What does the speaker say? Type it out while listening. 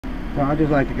So I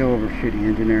just like to go over shitty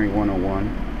engineering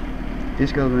 101.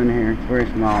 This goes in here, it's very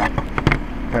small.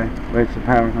 Okay, but it's the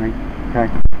power thing. Okay,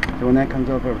 so when that comes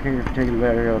up over here, taking the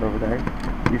battery out over there,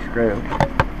 you screw.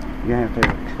 You have to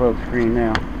explode the screen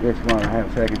now. This one,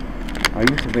 have a second. I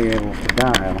used to be able to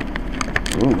dial.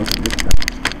 Ooh, look at this stuff.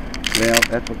 Well,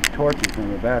 that's what the torches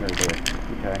from the battery do.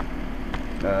 Okay.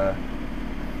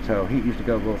 So heat used to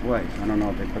go both ways. I don't know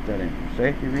if they put that in for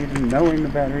safety reason, knowing the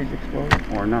batteries explode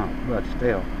or not, but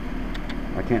still,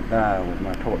 I can't dial with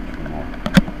my torch anymore.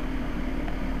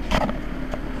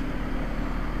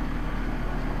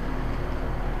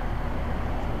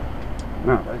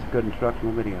 No, that's a good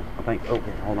instructional video. I think,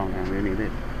 okay, hold on now, we need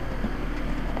this.